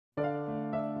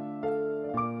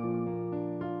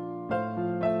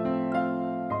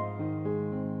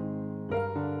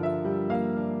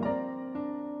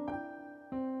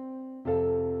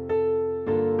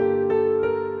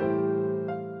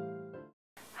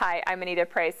Hi, I'm Anita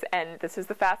Price, and this is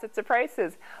the Facets of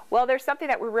Prices. Well, there's something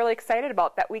that we're really excited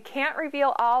about that we can't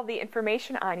reveal all the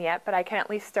information on yet, but I can at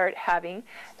least start having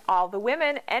all the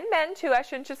women and men too. I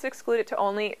shouldn't just exclude it to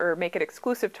only, or make it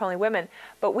exclusive to only women,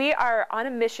 but we are on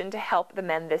a mission to help the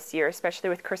men this year,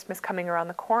 especially with Christmas coming around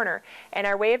the corner. And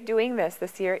our way of doing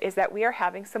this year is that we are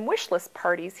having some wish list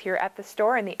parties here at the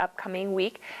store in the upcoming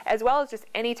week, as well as just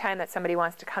any time that somebody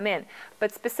wants to come in.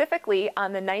 But specifically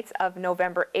on the nights of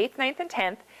November 8th, 9th, and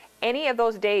 10th, any of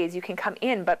those days you can come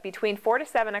in, but between 4 to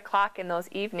 7 o'clock in those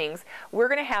evenings, we're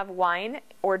going to have wine,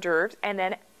 hors d'oeuvres, and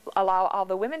then allow all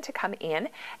the women to come in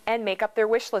and make up their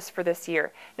wish list for this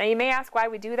year. Now you may ask why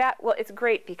we do that. Well, it's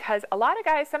great because a lot of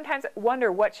guys sometimes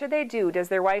wonder, what should they do? Does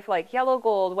their wife like yellow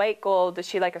gold, white gold? Does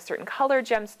she like a certain color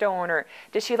gemstone, or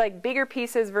does she like bigger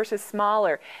pieces versus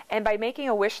smaller? And by making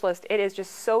a wish list, it is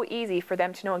just so easy for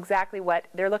them to know exactly what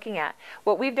they're looking at.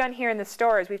 What we've done here in the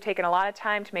store is we've taken a lot of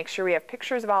time to make sure we have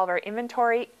pictures of all of our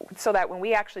inventory, so that when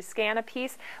we actually scan a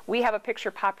piece, we have a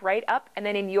picture pop right up, and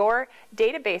then in your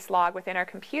database log within our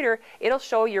computer, it'll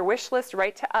show your wish list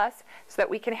right to us, so that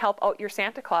we can help out your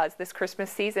Santa Claus this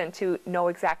Christmas season to know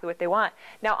exactly what they want.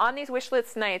 Now on these wish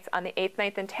list nights on the 8th,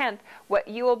 9th, and 10th, what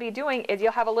you will be doing is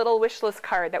you'll have a little wish list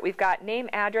card that we've got name,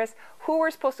 address, who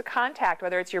we're supposed to contact,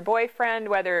 whether it's your boyfriend,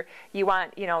 whether you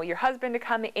want, your husband to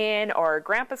come in, or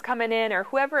grandpa's coming in, or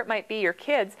whoever it might be, your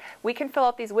kids. We can fill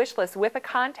out these wish lists with a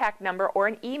contact number or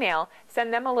an email,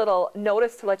 send them a little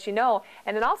notice to let you know,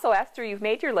 and then also after you've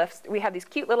made your list, we have these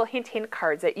cute little hint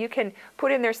cards that you can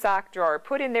put in their sock drawer,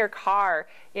 put in their car.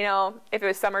 If it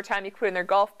was summertime, you could put in their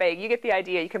golf bag. You get the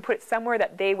idea. You can put it somewhere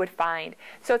that they would find.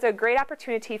 So it's a great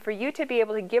opportunity for you to be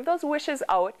able to give those wishes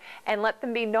out and let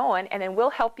them be known, and then we'll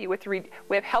help you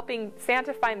with helping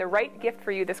Santa find the right gift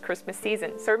for you this Christmas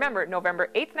season. So remember, November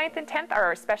 8th, 9th, and 10th are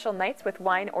our special nights with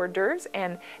wine, hors d'oeuvres,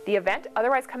 and the event.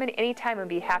 Otherwise, come in anytime and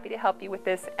be happy to help you with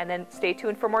this, and then stay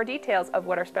tuned for more details of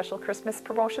what our special Christmas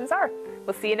promotions are.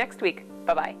 We'll see you next week.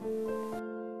 Bye-bye.